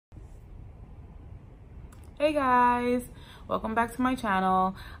Hey guys, welcome back to my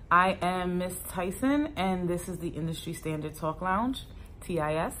channel. I am Miss Tyson and this is the Industry Standard Talk Lounge,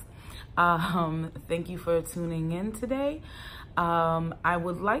 TIS. Thank you for tuning in today. I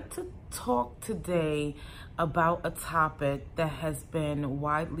would like to talk today about a topic that has been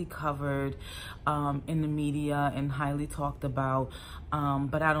widely covered in the media and highly talked about,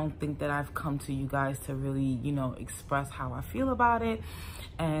 but I don't think that I've come to you guys to really, express how I feel about it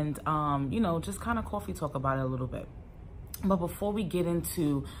and, just kind of coffee talk about it a little bit. But before we get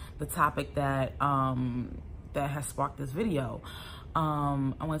into the topic that has sparked this video,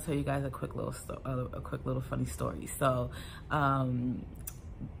 I want to tell you guys a quick little funny story. So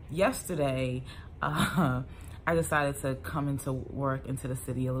yesterday I decided to come into work into the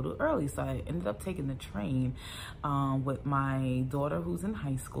city a little early, so I ended up taking the train with my daughter who's in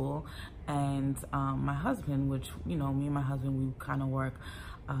high school and my husband, which me and my husband, we kind of work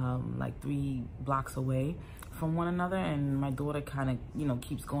like 3 blocks away from one another, and my daughter kind of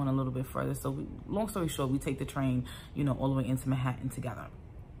keeps going a little bit further. So long story short, we take the train all the way into Manhattan together.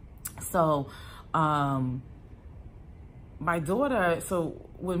 So my daughter, so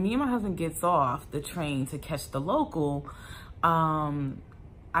when me and my husband gets off the train to catch the local,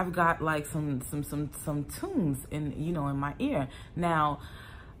 I've got like some tunes in in my ear. Now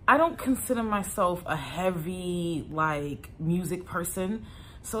I don't consider myself a heavy like music person,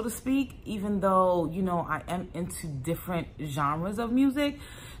 so to speak, even though, I am into different genres of music.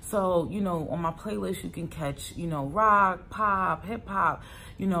 So, on my playlist, you can catch, rock, pop, hip hop,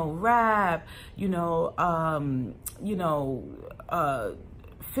 rap,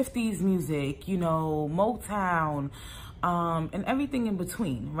 50s music, Motown, and everything in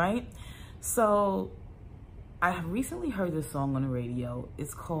between, right? So I have recently heard this song on the radio.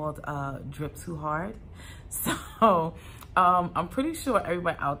 It's called Drip Too Hard. So I'm pretty sure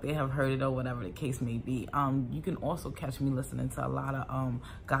everybody out there have heard it or whatever the case may be. You can also catch me listening to a lot of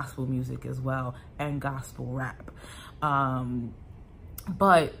gospel music as well and gospel rap.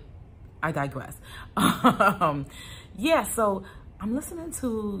 But I digress. Yeah, so I'm listening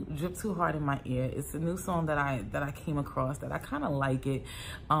to Drip Too Hard in my ear. It's a new song that I came across that I kind of like it.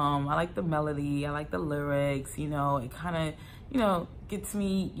 I like the melody, I like the lyrics, it kind of, gets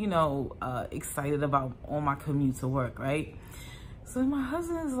me, excited about on my commute to work, right? So my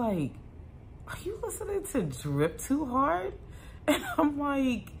husband is like, are you listening to Drip Too Hard? And I'm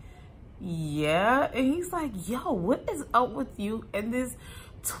like, yeah. And he's like, yo, what is up with you and this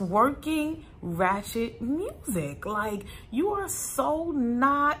twerking ratchet music? Like, you are so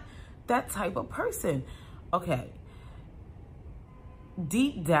not that type of person. Okay,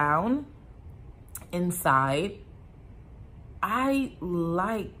 deep down inside, I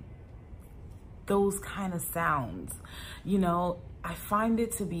like those kind of sounds. I find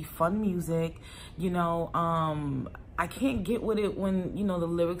it to be fun music. I can't get with it when, the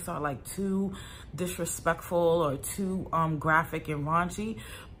lyrics are like too disrespectful or too graphic and raunchy.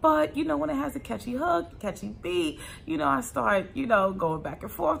 But, when it has a catchy hook, catchy beat, I start, going back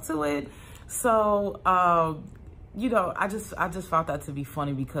and forth to it. So, I just found that to be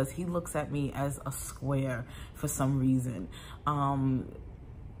funny because he looks at me as a square for some reason.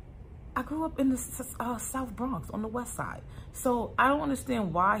 I grew up in the South Bronx on the West Side. So I don't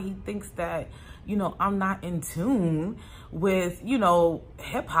understand why he thinks that, I'm not in tune with,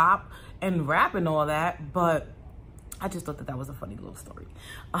 hip hop and rap and all that. But I just thought that was a funny little story.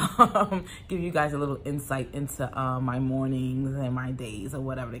 Give you guys a little insight into my mornings and my days or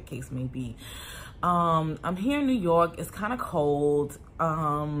whatever the case may be. I'm here in New York. It's kind of cold.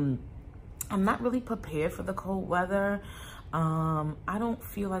 I'm not really prepared for the cold weather. I don't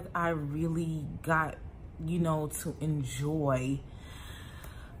feel like I really got, to enjoy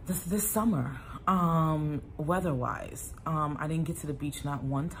this summer, weather-wise. I didn't get to the beach not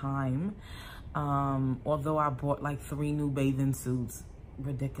one time. Although I bought like 3 new bathing suits.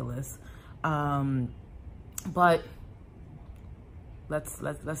 Ridiculous. But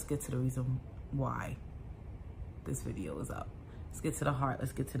let's get to the reason why this video is up. Let's get to the heart.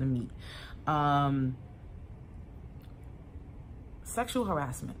 Let's get to the meat. Sexual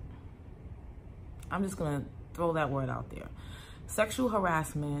harassment. I'm just gonna throw that word out there. Sexual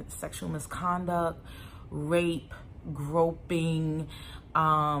harassment, sexual misconduct, rape, groping,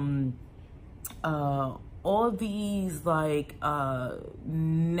 all these like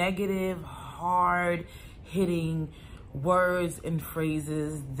negative, hard-hitting words and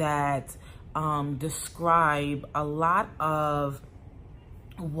phrases that describe a lot of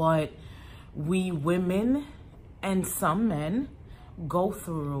what we women and some men go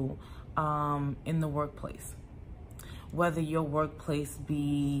through in the workplace. whether your workplace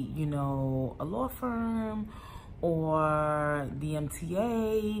be, you know, a law firm or the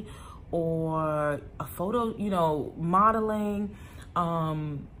MTA or a photo, you know, modeling,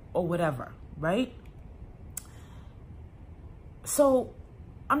 or whatever, right? So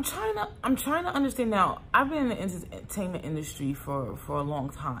I'm trying to understand now. I've been in the entertainment industry for a long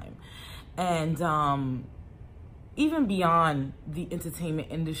time. And even beyond the entertainment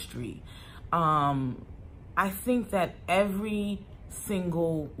industry, I think that every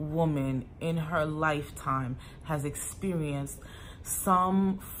single woman in her lifetime has experienced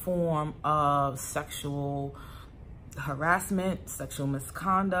some form of sexual harassment, sexual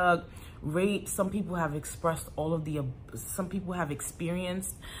misconduct, rape. Some people have expressed all of the, some people have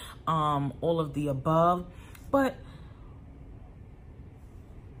experienced all of the above. But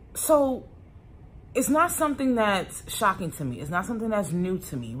so it's not something that's shocking to me. It's not something that's new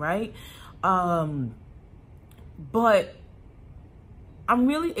to me, right? But I'm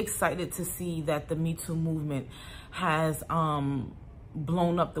really excited to see that the Me Too movement has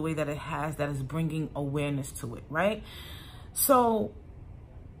blown up the way that it has, that is bringing awareness to it, right? So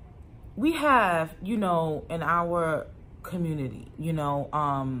we have, you know, in our community, you know,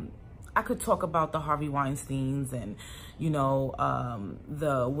 I could talk about the Harvey Weinsteins and, you know,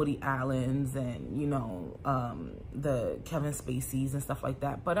 the Woody Allens and, you know, the Kevin Spaceys and stuff like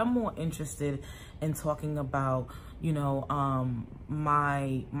that. But I'm more interested in talking about, you know,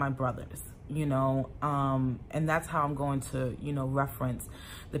 my brothers, you know, and that's how I'm going to, you know, reference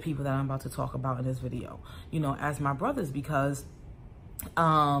the people that I'm about to talk about in this video, you know, as my brothers, because,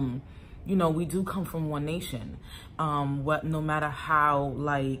 you know, we do come from one nation. No matter how,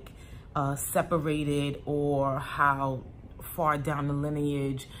 like, separated or how far down the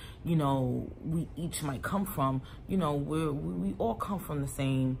lineage, you know, we each might come from, you know, we all come from the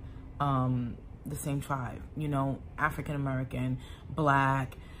same tribe, you know, African American,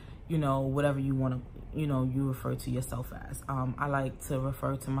 Black, you know, whatever you want to, you know, you refer to yourself as. I like to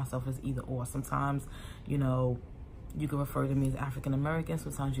refer to myself as either or. Sometimes, you know, you could refer to me as African American.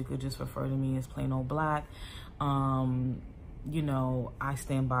 Sometimes you could just refer to me as plain old Black. You know, I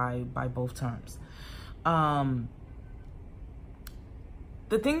stand by both terms. The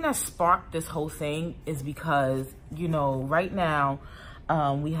thing that sparked this whole thing is because, you know, right now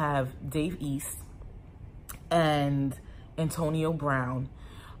we have Dave East and Antonio Brown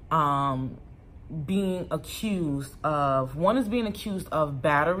being accused of, one is being accused of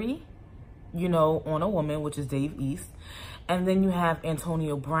battery, you know, on a woman, which is Dave East. And then you have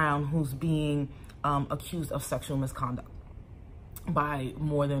Antonio Brown, who's being accused of sexual misconduct by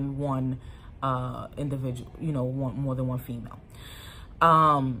more than one individual, you know, more than one female.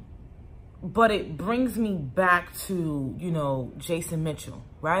 But it brings me back to, you know, Jason Mitchell,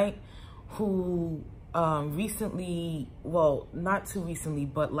 right? Who recently, well, not too recently,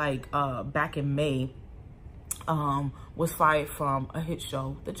 but like back in May, was fired from a hit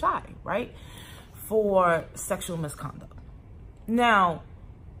show, The Chi, right? For sexual misconduct. Now,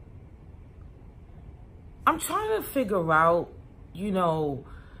 I'm trying to figure out, you know,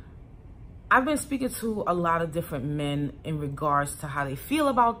 I've been speaking to a lot of different men in regards to how they feel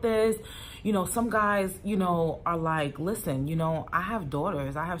about this. You know, some guys, you know, are like, listen, you know, I have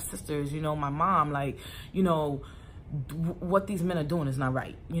daughters, I have sisters, you know, my mom, like, you know, what these men are doing is not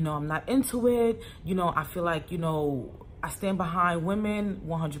right. You know, I'm not into it. You know, I feel like, you know, I stand behind women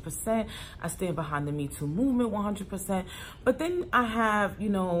 100%. I stand behind the Me Too movement 100%. But then I have, you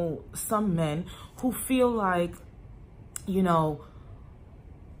know, some men who feel like, you know,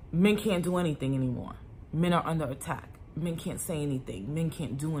 men can't do anything anymore. Men are under attack. Men can't say anything. Men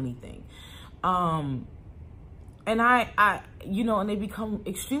can't do anything. And I, you know, and they become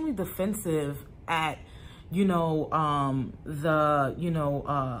extremely defensive at, you know,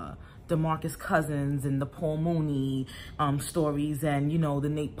 DeMarcus Cousins and the Paul Mooney stories and, you know, the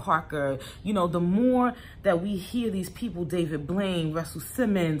Nate Parker. You know, the more that we hear these people, David Blaine, Russell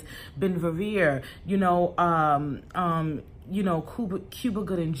Simmons, Ben Verrier, you know, Cuba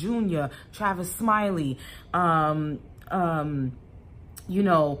Gooding Jr., Travis Smiley, you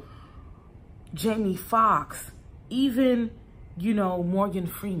know, Jamie Foxx, even, you know, Morgan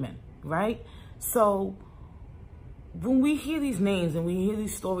Freeman, right? So when we hear these names and we hear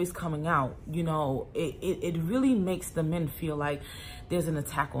these stories coming out, you know, it really makes the men feel like there's an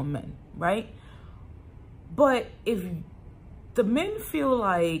attack on men, right? But if the men feel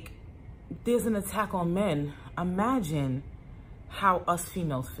like there's an attack on men, imagine how us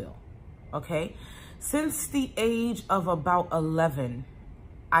females feel, okay? Since the age of about 11,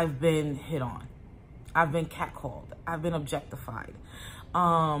 I've been hit on. I've been catcalled. I've been objectified.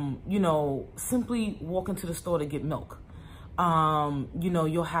 You know, simply walking to the store to get milk. You know,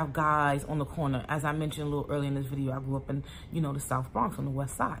 you'll have guys on the corner. As I mentioned a little earlier in this video, I grew up in, you know, the South Bronx on the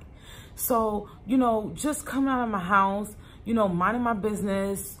West Side. So, you know, just coming out of my house, you know, minding my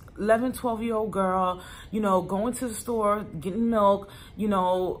business, 11, 12-year-old girl, you know, going to the store, getting milk, you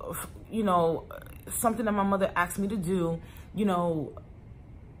know, something that my mother asked me to do, you know,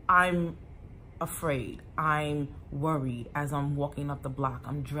 I'm afraid. I'm worried as I'm walking up the block.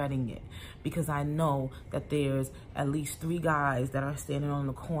 I'm dreading it because I know that there's at least 3 guys that are standing on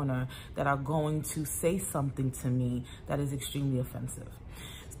the corner that are going to say something to me that is extremely offensive.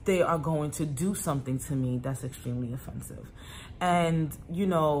 They are going to do something to me that's extremely offensive. And, you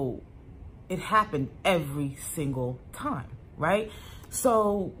know, it happened every single time, right?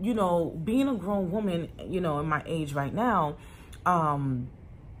 So, you know, being a grown woman, you know, in my age right now,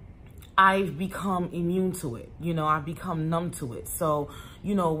 I've become immune to it. You know, I've become numb to it. So,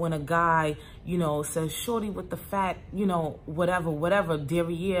 you know, when a guy, you know, says, shorty with the fat, you know, whatever,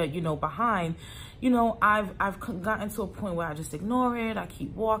 derriere, you know, behind, you know, I've gotten to a point where I just ignore it. I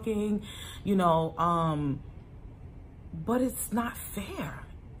keep walking, you know, but it's not fair.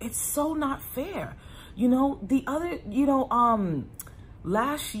 It's so not fair. You know,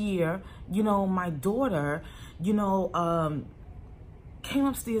 last year, you know, my daughter, you know, came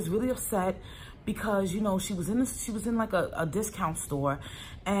upstairs really upset because, you know, she was in like a discount store,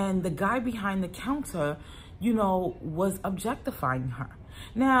 and the guy behind the counter, you know, was objectifying her.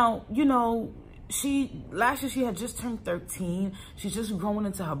 Now, you know, last year she had just turned 13. She's just growing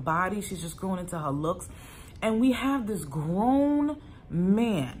into her body. She's just growing into her looks. And we have this grown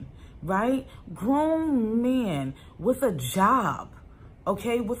man, right? Grown man with a job,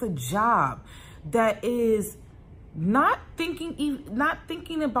 okay? With a job that is not thinking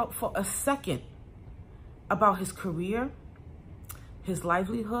about for a second about his career, his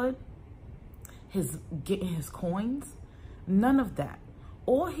livelihood, his getting his coins, none of that.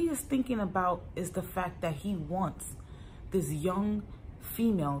 All he is thinking about is the fact that he wants this young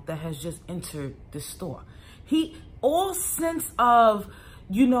female that has just entered the store. All sense of,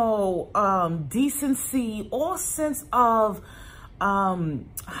 you know, decency, all sense of,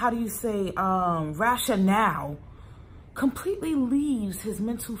 rationale completely leaves his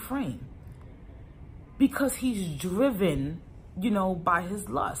mental frame because he's driven, you know, by his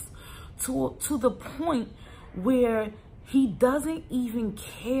lust to the point where he doesn't even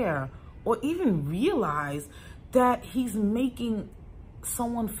care or even realize that he's making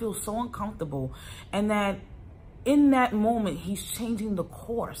someone feel so uncomfortable, and that in that moment he's changing the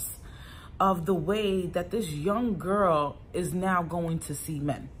course of the way that this young girl is now going to see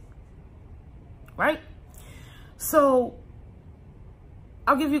men, right? So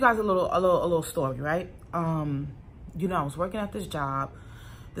I'll give you guys a little story, right? You know, I was working at this job.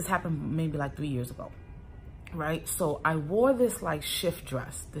 This happened maybe like 3 years ago, right? So I wore this like shift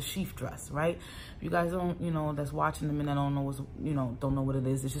dress, the sheath dress, right? If you guys don't, you know, that's watching them and I don't know, don't know what it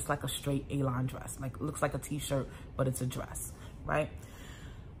is. It's just like a straight A-line dress. Like, it looks like a t-shirt, but it's a dress, right?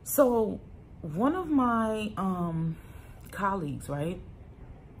 So one of my colleagues, right?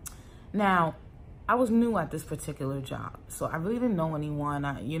 Now, I was new at this particular job, so I really didn't know anyone,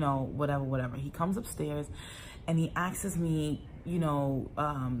 you know, whatever. He comes upstairs and he asks me,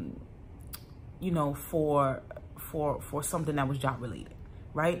 for something that was job related,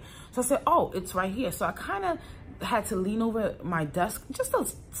 right? So I said, oh, it's right here. So I kind of had to lean over my desk just a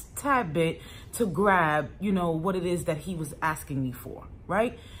tad bit to grab, you know, what it is that he was asking me for,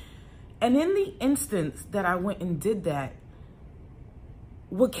 right? And in the instance that I went and did that,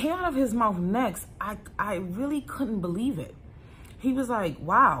 what came out of his mouth next, I really couldn't believe it. He was like,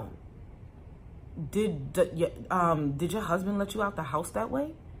 wow, did your husband let you out the house that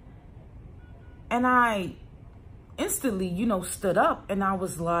way? And I instantly, you know, stood up and I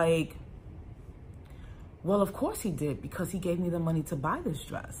was like, well, of course he did, because he gave me the money to buy this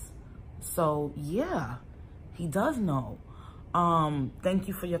dress. So yeah, he does know. Thank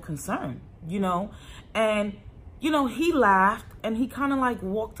you for your concern, you know? And, you know, he laughed and he kind of like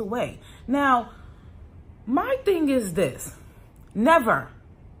walked away. Now, my thing is this: never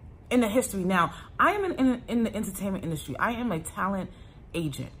in the history. Now, I am in the entertainment industry. I am a talent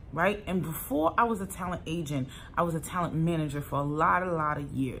agent, right? And before I was a talent agent, I was a talent manager for a lot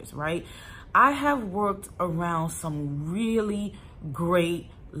of years, right? I have worked around some really great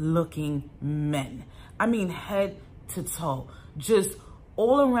looking men. I mean, head to toe, just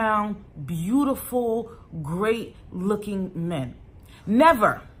all around beautiful, great looking men.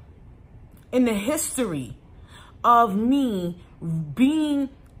 Never in the history of me being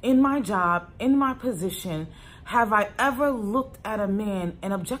in my job, in my position, have I ever looked at a man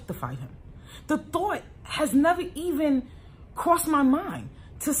and objectified him. The thought has never even cross my mind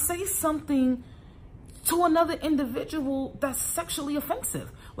to say something to another individual that's sexually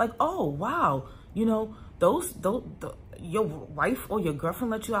offensive. Like, oh, wow, you know, your wife or your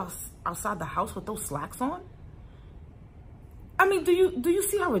girlfriend let you outside the house with those slacks on? I mean, do you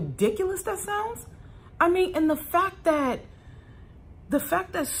see how ridiculous that sounds? I mean, and the fact that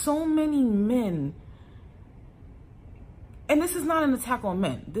so many men, and this is not an attack on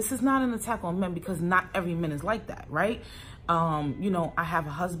men. This is not an attack on men, because not every man is like that, right? You know, I have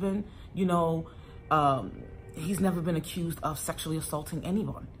a husband, you know, he's never been accused of sexually assaulting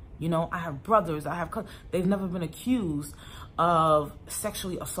anyone. You know, I have brothers, I have cousins, they've never been accused of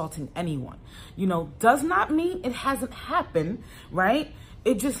sexually assaulting anyone. You know, does not mean it hasn't happened, right?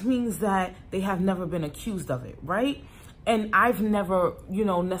 It just means that they have never been accused of it, right? And I've never, you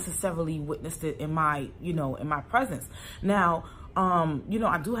know, necessarily witnessed it in my, you know, in my presence. Now, you know,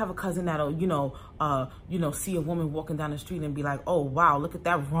 I do have a cousin that'll, you know, see a woman walking down the street and be like, oh, wow, look at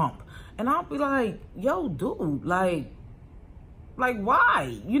that rump. And I'll be like, yo, dude, like,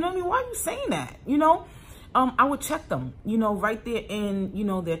 why? You know what I mean? Why are you saying that? You know, I would check them, you know, right there in, you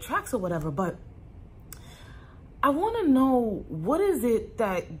know, their tracks or whatever. But I want to know, what is it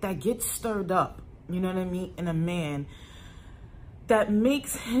that gets stirred up, you know what I mean, in a man that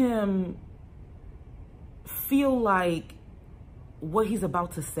makes him feel like what he's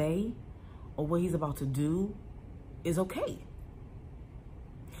about to say or what he's about to do is okay?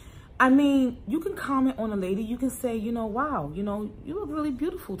 I mean, you can comment on a lady. You can say, you know, wow, you know, you look really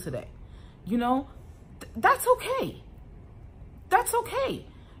beautiful today. You know, that's okay. That's okay.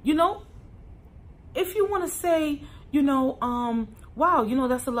 You know, if you want to say, you know, wow, you know,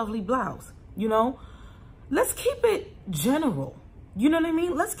 that's a lovely blouse. You know, let's keep it general. You know what I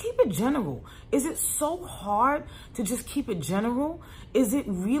mean? Let's keep it general. Is it so hard to just keep it general? Is it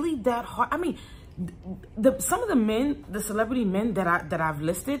really that hard? I mean, some of the men, the celebrity men that I've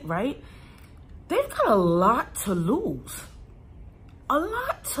listed, right? They've got a lot to lose. A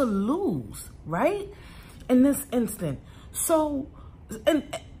lot to lose, right? In this instant. So,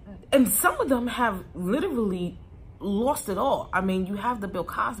 and some of them have literally lost it all. I mean, you have the Bill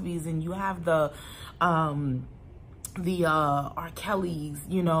Cosbys and you have the R. Kellys,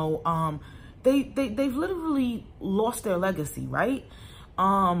 you know, they've literally lost their legacy, right?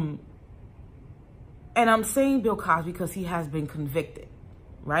 And I'm saying Bill Cosby because he has been convicted,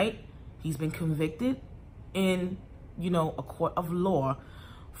 right? He's been convicted in, you know, a court of law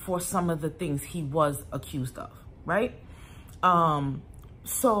for some of the things he was accused of, right?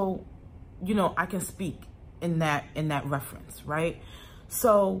 So, you know, I can speak in that reference, right?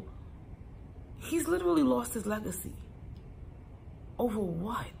 So he's literally lost his legacy. Over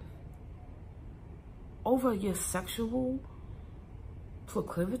what? Over your sexual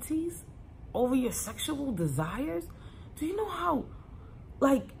proclivities? Over your sexual desires? Do you know how,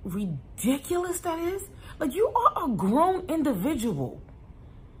 like, ridiculous that is? Like, you are a grown individual.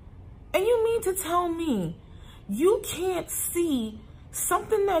 And you mean to tell me you can't see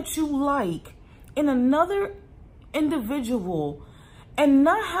something that you like in another individual and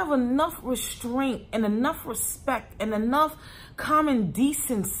not have enough restraint and enough respect and enough common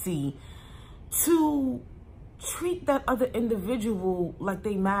decency to treat that other individual like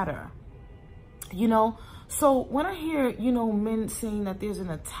they matter? You know, so when I hear, you know, men saying that there's an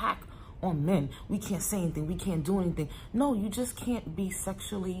attack on men, we can't say anything, we can't do anything. No, you just can't be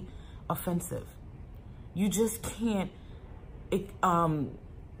sexually offensive. You just can't,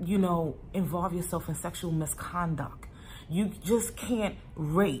 you know, involve yourself in sexual misconduct. You just can't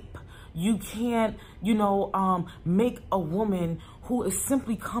rape. You can't, you know, make a woman who is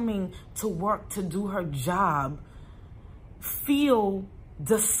simply coming to work to do her job feel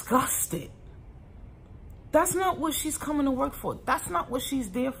disgusted. That's not what she's coming to work for. That's not what she's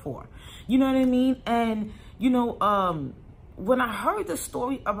there for. You know what I mean? And, you know, when I heard the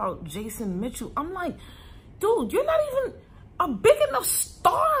story about Jason Mitchell, I'm like, dude, you're not even a big enough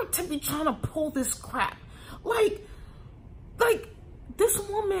star to be trying to pull this crap. Like this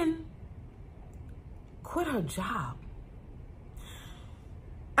woman quit her job.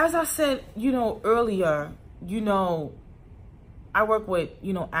 As I said, you know, earlier, you know, I work with,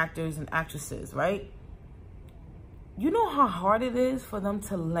 you know, actors and actresses, right? You know how hard it is for them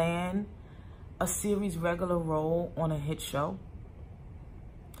to land a series regular role on a hit show?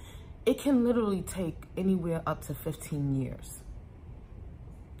 It can literally take anywhere up to 15 years.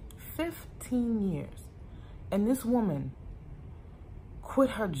 15 years. And this woman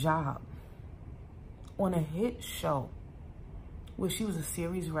quit her job on a hit show where she was a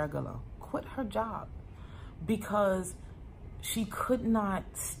series regular. Quit her job because she could not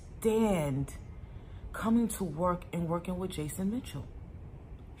stand coming to work and working with Jason Mitchell.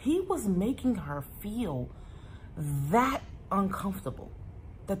 He was making her feel that uncomfortable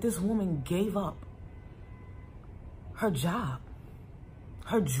that this woman gave up her job,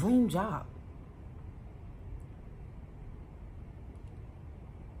 her dream job.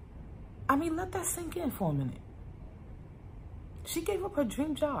 I mean, let that sink in for a minute. She gave up her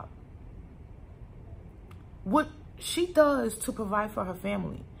dream job. What she does to provide for her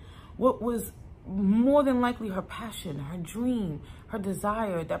family, what was more than likely her passion, her dream, her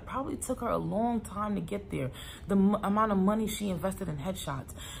desire, that probably took her a long time to get there. The amount of money she invested in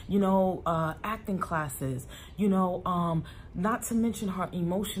headshots, you know, acting classes, you know, not to mention her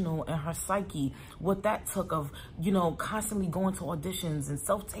emotional and her psyche, what that took of, you know, constantly going to auditions and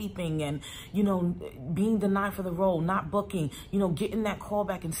self-taping and, you know, being denied for the role, not booking, you know, getting that call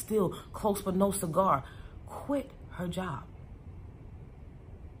back and still close but no cigar. Quit her job.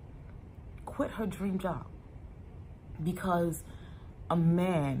 Quit her dream job because a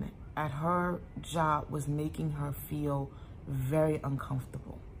man at her job was making her feel very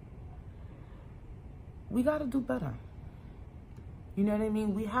uncomfortable. We got to do better. You know what I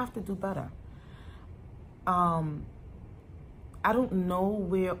mean? We have to do better. I don't know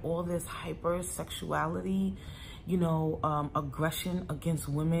where all this hypersexuality, you know, aggression against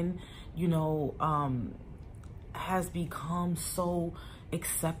women, you know, has become so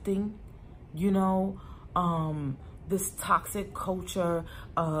accepting. You know, this toxic culture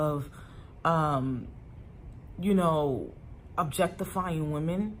of, you know, objectifying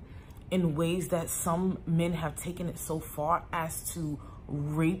women in ways that some men have taken it so far as to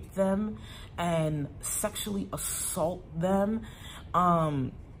rape them and sexually assault them.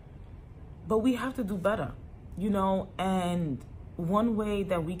 But we have to do better, you know, and one way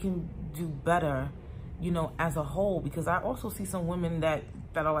that we can do better, you know, as a whole, because I also see some women that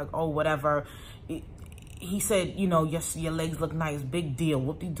are like, oh, whatever. He said, you know, yes, your legs look nice, big deal,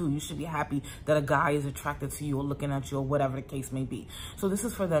 whoop-de-doo. You should be happy that a guy is attracted to you or looking at you or whatever the case may be. So this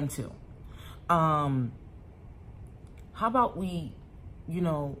is for them too. How about we, you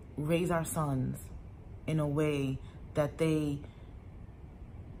know, raise our sons in a way that they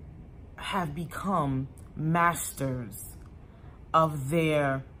have become masters of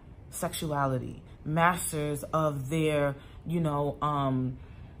their sexuality, masters of their,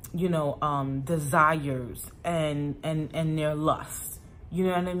 desires and their lusts. You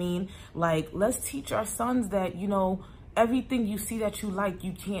know what I mean? Like, let's teach our sons that, you know, everything you see that you like,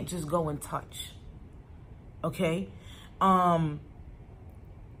 you can't just go and touch. Okay?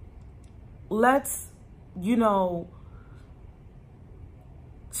 Let's, you know,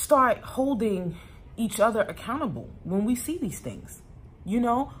 start holding each other accountable when we see these things. You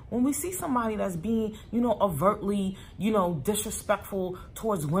know, when we see somebody that's being, you know, overtly, you know, disrespectful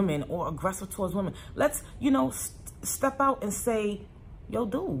towards women or aggressive towards women, let's, you know, step out and say, yo,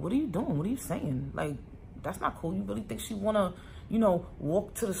 dude, what are you doing? What are you saying? Like, that's not cool. You really think she want to, you know,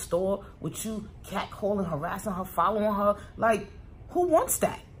 walk to the store with you catcalling, harassing her, following her? Like, who wants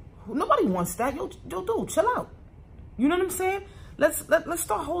that? Nobody wants that. Yo, dude, chill out. You know what I'm saying? Let's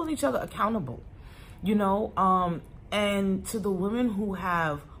start holding each other accountable, you know? And to the women who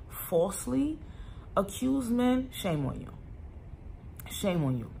have falsely accused men, shame on you. Shame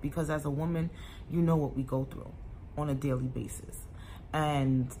on you. Because as a woman, you know what we go through on a daily basis.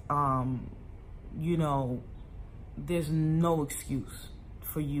 And, you know, there's no excuse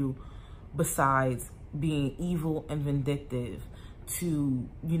for you besides being evil and vindictive to,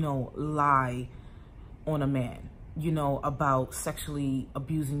 you know, lie on a man, you know, about sexually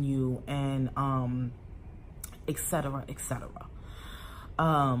abusing you and, etc., etc.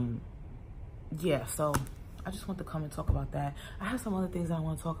 Yeah, so I just want to come and talk about that. I have some other things I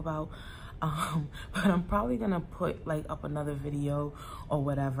want to talk about, but I'm probably gonna put like up another video or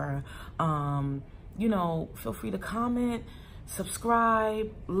whatever. You know, feel free to comment,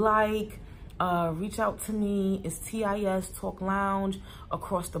 subscribe, like, reach out to me. It's tistalklounge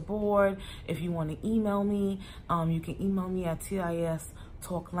across the board. If you want to email me, you can email me at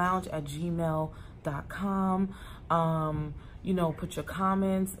tistalklounge@gmail.com. You know, put your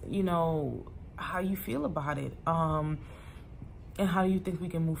comments, you know, how you feel about it, and how you think we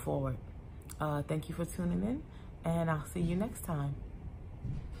can move forward. Thank you for tuning in, and I'll see you next time.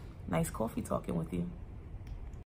 Nice coffee talking with you.